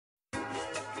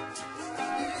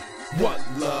One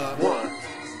love,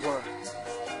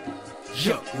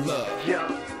 young love,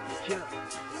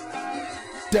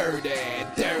 dirty,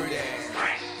 dirty.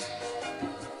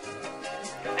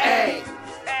 Hey,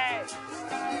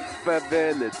 Feather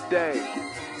in the day.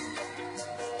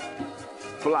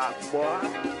 Block boy.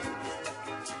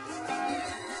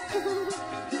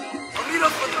 get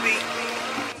up with me.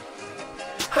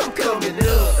 I'm coming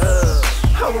up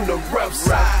on the rough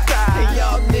side, and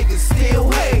y'all niggas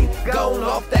still hate, going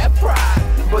off that pride.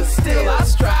 But still I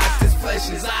strive, this flesh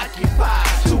is occupied.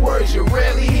 Two words you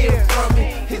rarely hear from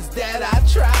me is that I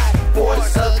tried.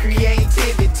 Voice of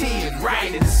creativity is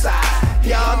right inside.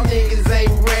 Y'all niggas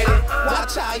ain't ready,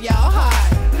 watch how y'all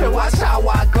hide, and watch how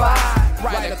I glide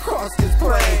right across this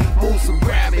plane. Move some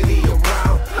gravity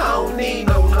around, I don't need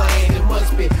no lane. It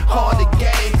must be hard to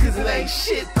gain, cause it ain't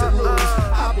shit to lose.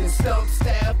 I've been stumped,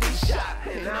 stabbed, and shot,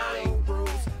 and I ain't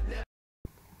bruised.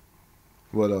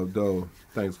 What up, though?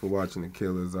 Thanks for watching The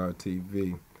Killers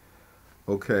RTV.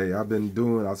 Okay, I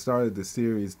started the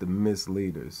series The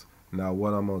Misleaders. Now,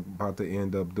 what I'm about to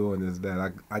end up doing is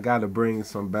that I gotta bring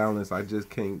some balance. I just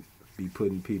can't be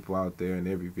putting people out there and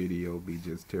every video be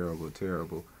just terrible.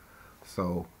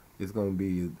 So, it's gonna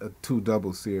be a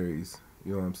two-double series.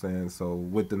 You know what I'm saying? So,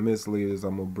 with The Misleaders,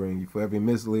 I'm gonna bring you, for every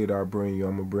misleader I bring you,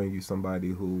 I'm gonna bring you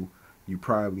somebody who you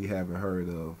probably haven't heard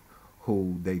of,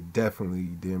 who they definitely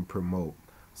didn't promote.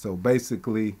 So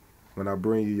basically, when I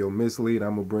bring you your misleader,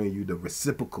 I'm going to bring you the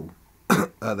reciprocal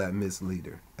of that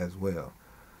misleader as well.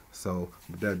 So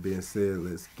with that being said,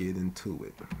 let's get into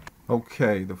it.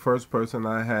 Okay, the first person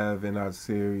I have in our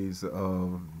series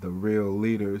of the real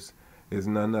leaders is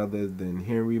none other than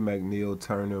Henry McNeil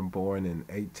Turner, born in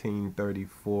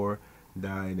 1834,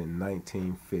 died in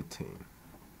 1915.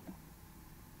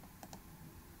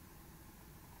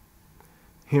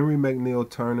 Henry McNeil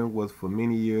Turner was for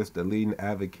many years the leading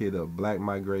advocate of black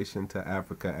migration to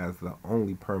Africa as the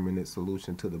only permanent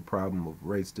solution to the problem of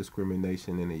race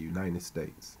discrimination in the United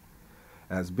States.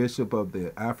 As Bishop of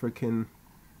the African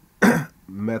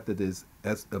Methodist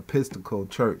Episcopal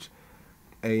Church,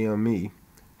 AME,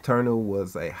 Turner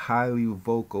was a highly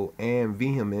vocal and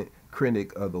vehement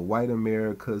critic of the white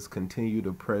America's continued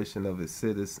oppression of its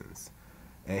citizens,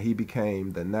 and he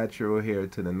became the natural heir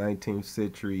to the 19th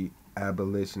century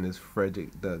abolitionist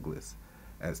Frederick Douglass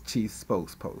as chief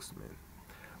spokesperson.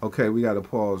 Okay, we got to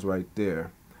pause right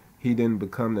there. He didn't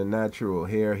become the natural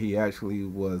heir. He actually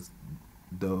was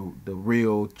the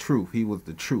real truth. He was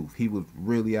the truth. He was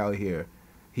really out here.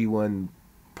 He wasn't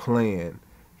playing.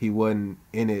 He wasn't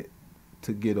in it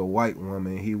to get a white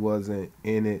woman. He wasn't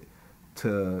in it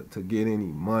to get any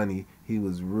money. He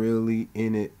was really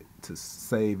in it to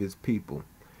save his people.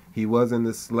 He wasn't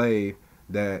a slave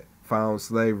that found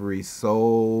slavery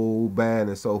so bad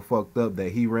and so fucked up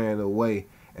that he ran away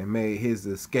and made his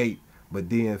escape, but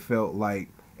then felt like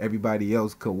everybody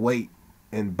else could wait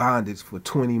in bondage for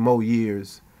 20 more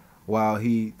years while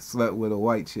he slept with a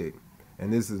white chick.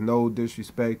 And this is no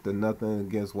disrespect or nothing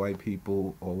against white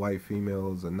people or white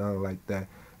females or nothing like that.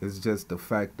 It's just the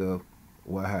fact of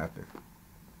what happened.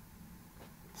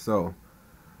 So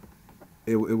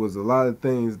it was a lot of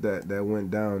things that went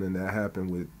down and that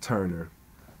happened with Turner.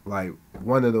 Like,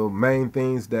 one of the main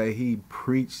things that he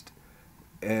preached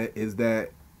is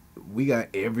that we got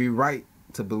every right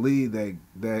to believe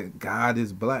that God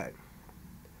is black.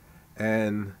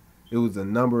 And it was a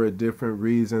number of different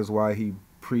reasons why he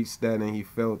preached that and he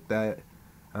felt that.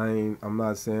 I'm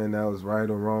not saying that was right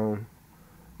or wrong,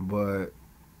 but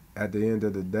at the end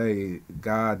of the day,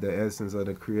 God, the essence of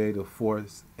the creative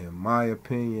force, in my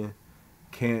opinion,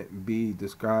 can't be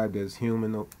described as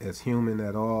human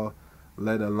at all,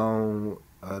 let alone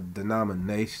a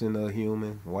denomination of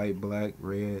human, white, black,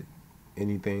 red,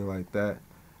 anything like that.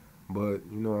 But,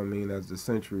 you know what I mean, as the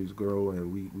centuries grow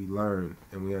and we learn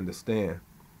and we understand.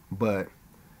 But,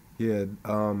 yeah,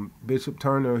 Bishop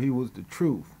Turner, he was the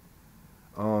truth.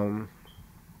 It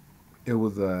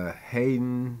was a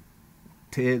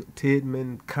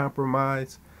Hayden-Tidman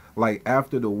compromise. Like,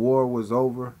 after the war was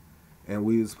over and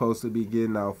we were supposed to be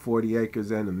getting our 40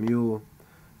 acres and a mule,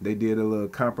 they did a little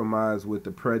compromise with the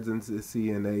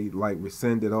presidency and they like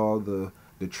rescinded all the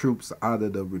troops out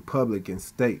of the Republican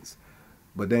states.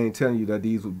 But they ain't telling you that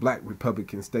these were black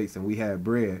Republican states and we had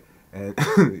bread. And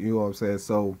you know what I'm saying?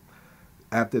 So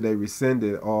after they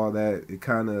rescinded all that, it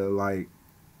kind of like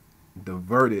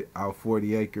diverted our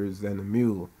 40 acres and a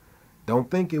mule.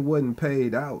 Don't think it wasn't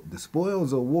paid out. The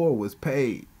spoils of war was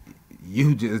paid.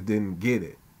 You just didn't get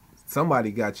it.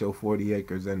 Somebody got your 40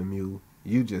 acres and a mule.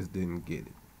 You just didn't get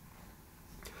it.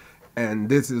 And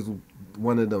this is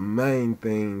one of the main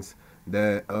things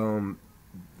that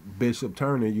Bishop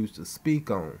Turner used to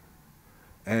speak on.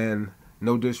 And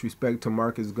no disrespect to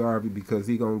Marcus Garvey, because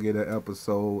he gonna get an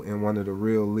episode in one of the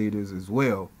real leaders as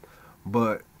well.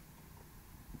 But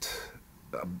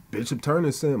Bishop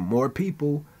Turner sent more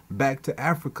people back to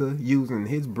Africa using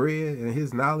his bread and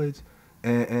his knowledge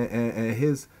and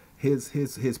his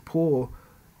pull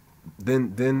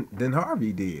than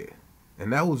Harvey did.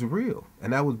 And that was real.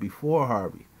 And that was before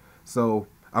Harvey. So,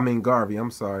 I mean Garvey,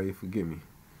 I'm sorry, forgive me.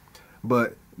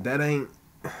 But that ain't,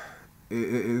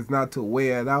 it's not to weigh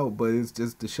it out, but it's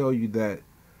just to show you that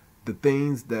the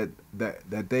things that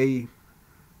they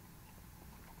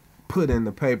put in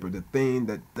the paper, the thing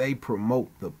that they promote,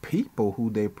 the people who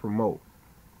they promote,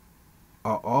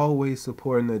 are always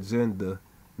supporting an agenda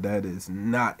that is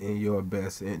not in your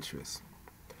best interest.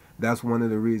 That's one of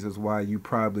the reasons why you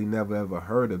probably never ever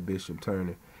heard of Bishop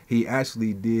Turner. He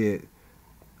actually did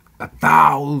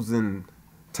 1,000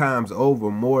 times over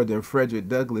more than Frederick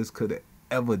Douglass could have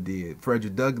ever did.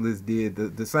 Frederick Douglass did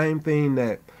the same thing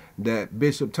that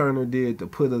Bishop Turner did to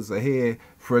put us ahead.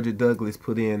 Frederick Douglass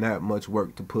put in that much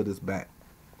work to put us back.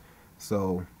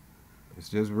 So it's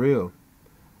just real.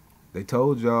 They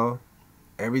told y'all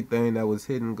everything that was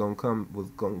hidden was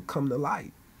gonna come to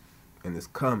light, and it's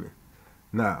coming.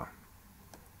 Now,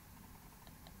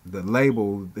 the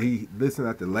label, listen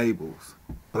at the labels: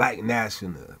 black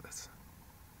nationalist,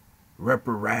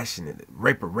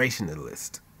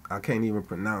 reparationalist. I can't even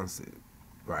pronounce it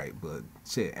right, but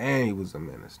shit, and he was a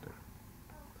minister.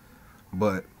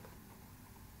 But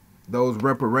those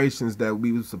reparations that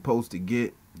we were supposed to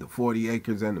get, the 40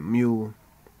 acres and the mule,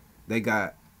 they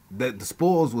got, that the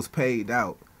spoils was paid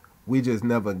out. We just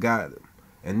never got them.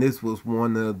 And this was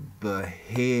one of the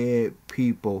head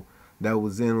people that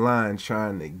was in line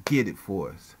trying to get it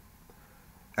for us.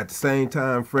 At the same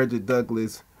time, Frederick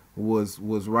Douglass was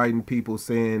writing people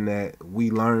saying that we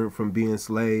learned from being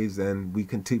slaves and we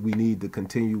need to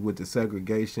continue with the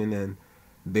segregation, and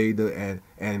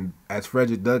and as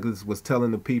Frederick Douglass was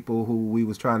telling the people who we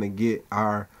was trying to get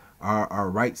our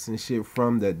rights and shit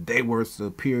from, that they were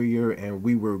superior and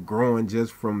we were growing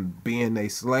just from being they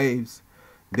slaves,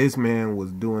 this man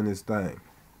was doing his thing.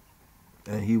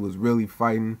 And he was really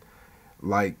fighting.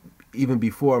 Like, even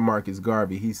before Marcus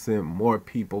Garvey, he sent more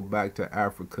people back to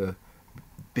Africa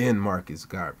than Marcus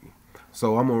Garvey.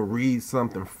 So I'm gonna read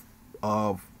something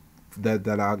of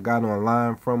that I got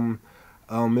online from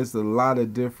it's a lot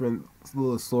of different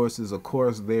little sources. Of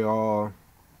course, they all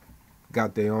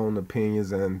got their own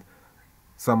opinions, and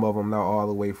some of them not all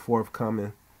the way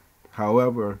forthcoming.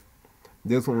 However,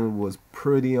 this one was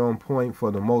pretty on point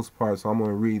for the most part, so I'm going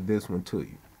to read this one to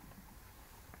you.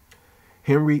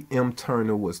 Henry M.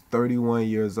 Turner was 31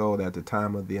 years old at the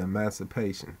time of the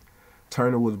emancipation.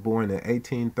 Turner was born in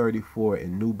 1834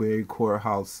 in Newberry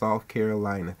Courthouse, South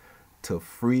Carolina, to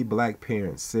free black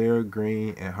parents Sarah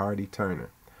Green and Hardy Turner.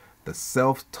 The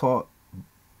self-taught,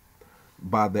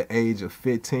 by the age of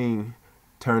 15,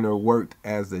 Turner worked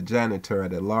as a janitor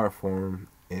at a law firm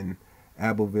in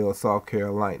Abbeville, South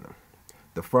Carolina.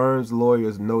 The firm's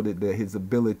lawyers noted that his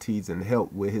abilities and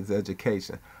helped with his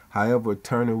education. However,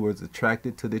 Turner was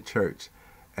attracted to the church,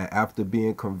 and after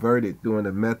being converted during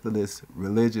the Methodist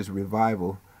religious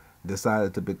revival,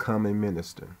 decided to become a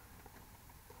minister.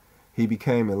 He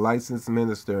became a licensed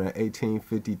minister in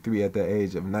 1853 at the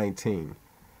age of 19.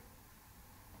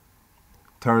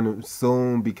 Turner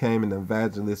soon became an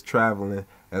evangelist, traveling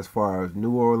as far as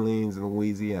New Orleans and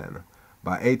Louisiana.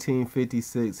 By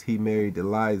 1856, he married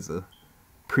Eliza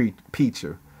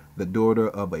Peacher, the daughter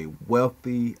of a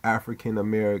wealthy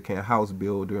African-American house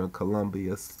builder in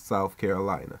Columbia, South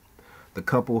Carolina. The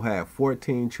couple had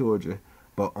 14 children,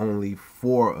 but only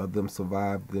 4 of them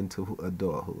survived into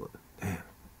adulthood. Damn.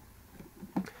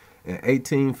 In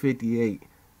 1858,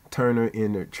 Turner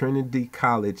entered Trinity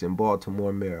College in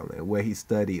Baltimore, Maryland, where he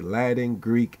studied Latin,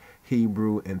 Greek,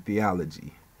 Hebrew, and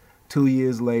theology. 2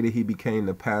 years later, he became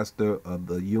the pastor of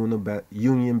the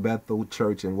Union Bethel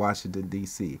Church in Washington,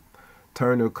 D.C.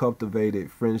 Turner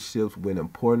cultivated friendships with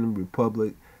important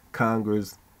Republican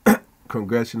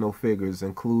congressional figures,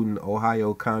 including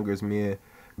Ohio Congressman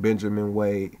Benjamin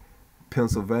Wade,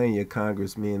 Pennsylvania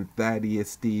Congressman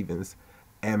Thaddeus Stevens,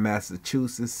 and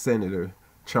Massachusetts Senator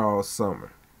Charles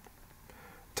Sumner.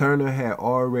 Turner had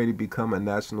already become a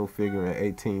national figure in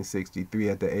 1863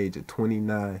 at the age of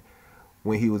 29,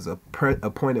 when he was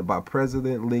appointed by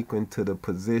President Lincoln to the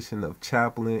position of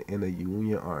chaplain in the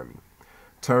Union Army.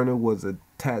 Turner was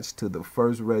attached to the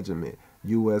 1st Regiment,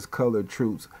 U.S. Colored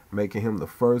Troops, making him the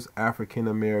first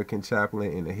African-American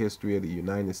chaplain in the history of the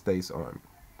United States Army.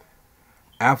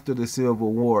 After the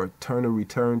Civil War, Turner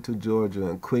returned to Georgia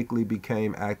and quickly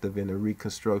became active in the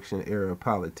Reconstruction era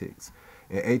politics.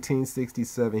 In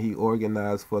 1867, he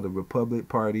organized for the Republican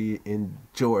Party in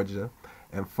Georgia,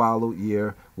 and following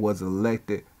year was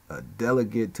elected a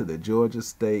delegate to the Georgia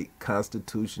State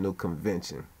Constitutional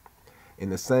Convention. In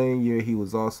the same year, he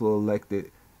was also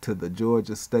elected to the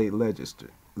Georgia State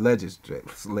Legislature.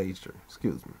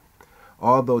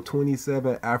 Although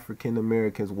 27 African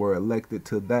Americans were elected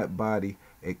to that body,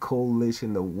 a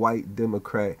coalition of white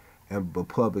Democrat and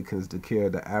Republicans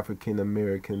declared the African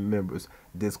American members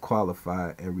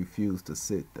disqualified and refused to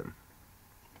sit them.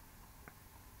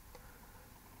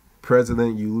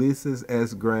 President Ulysses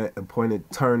S. Grant appointed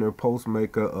Turner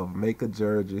postmaker of Macon,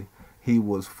 Georgia. He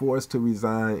was forced to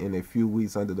resign in a few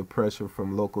weeks under the pressure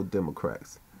from local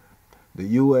Democrats. The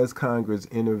U.S. Congress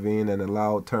intervened and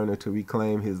allowed Turner to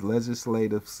reclaim his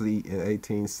legislative seat in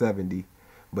 1870,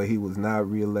 but he was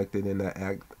not reelected in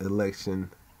the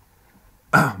election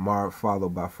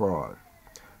followed by fraud.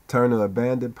 Turner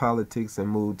abandoned politics and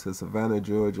moved to Savannah,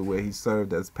 Georgia, where he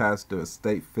served as pastor of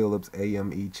St. Philip's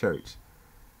AME Church.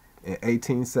 In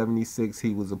 1876,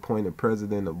 he was appointed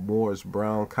president of Morris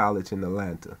Brown College in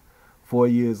Atlanta. 4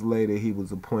 years later, he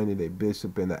was appointed a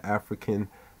bishop in the African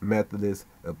Methodist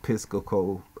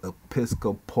Episcopal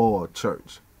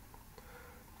Church.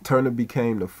 Turner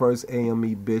became the first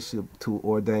AME bishop to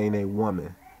ordain a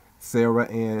woman, Sarah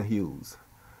Ann Hughes,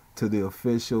 to the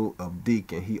official of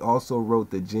deacon. He also wrote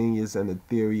The Genius and the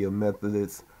Theory of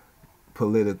Methodist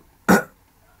Polity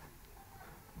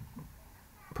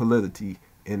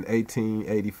in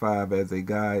 1885 as a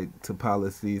guide to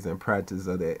policies and practice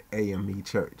of the AME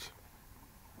Church.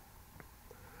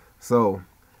 So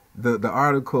the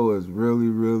article is really,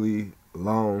 really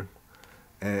long,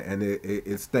 and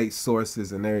it states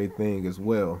sources and everything as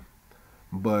well.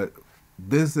 But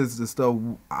this is the stuff,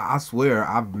 I swear,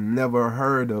 I've never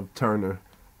heard of Turner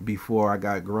before I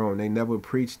got grown. They never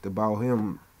preached about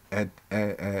him at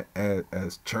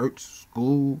church,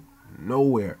 school,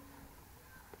 nowhere.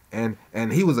 And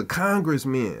he was a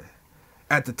congressman.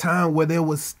 At the time where there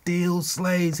was still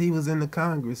slaves, he was in the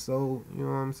Congress. So, you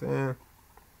know what I'm saying?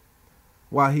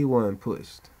 Why he wasn't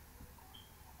pushed.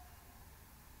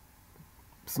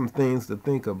 Some things to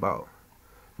think about.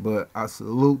 But I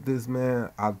salute this man.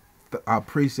 I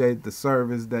appreciate the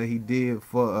service that he did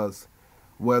for us,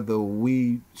 whether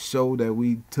we showed that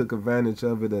we took advantage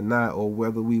of it or not, or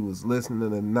whether we was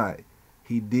listening or not.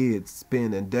 He did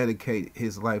spend and dedicate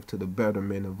his life to the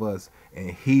betterment of us,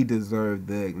 and he deserved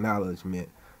the acknowledgement,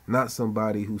 not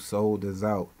somebody who sold us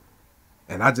out.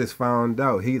 And I just found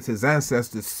out his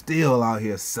ancestors still out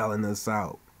here selling us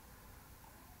out,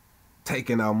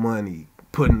 taking our money,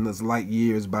 putting us light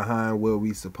years behind where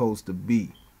we supposed to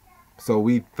be. So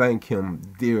we thank him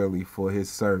dearly for his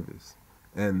service.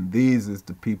 And these is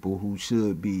the people who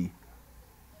should be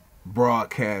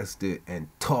broadcasted and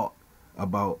taught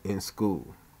about in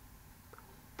school.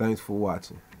 Thanks for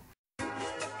watching.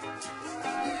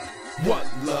 One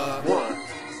love. One.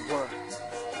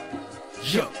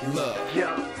 Young love.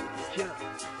 Young.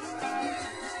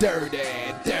 Dirty.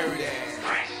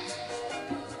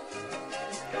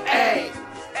 Hey.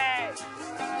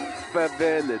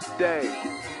 Feather in the day.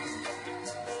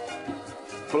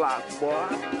 Block boy.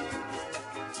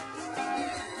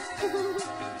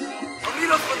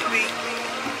 Meet up with me.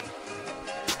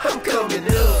 I'm coming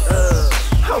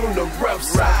up on the rough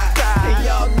side, and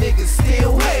y'all niggas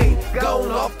still hate,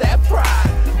 going off that pride.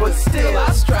 But still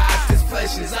I strive, this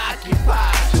flesh is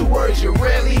occupied. 2 words you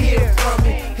rarely hear from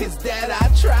me is that I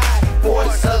tried.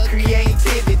 Voice of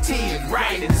creativity is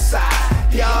right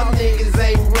inside. Y'all niggas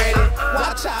ain't ready,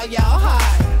 watch how y'all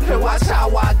hide, and watch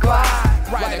how I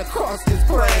glide right across this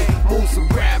plane. Move some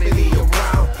gravity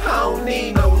around, I don't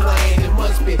need no lane. It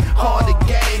must be hard to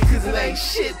gain, cause it ain't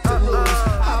shit to lose.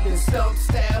 I've been stumped,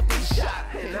 stabbed,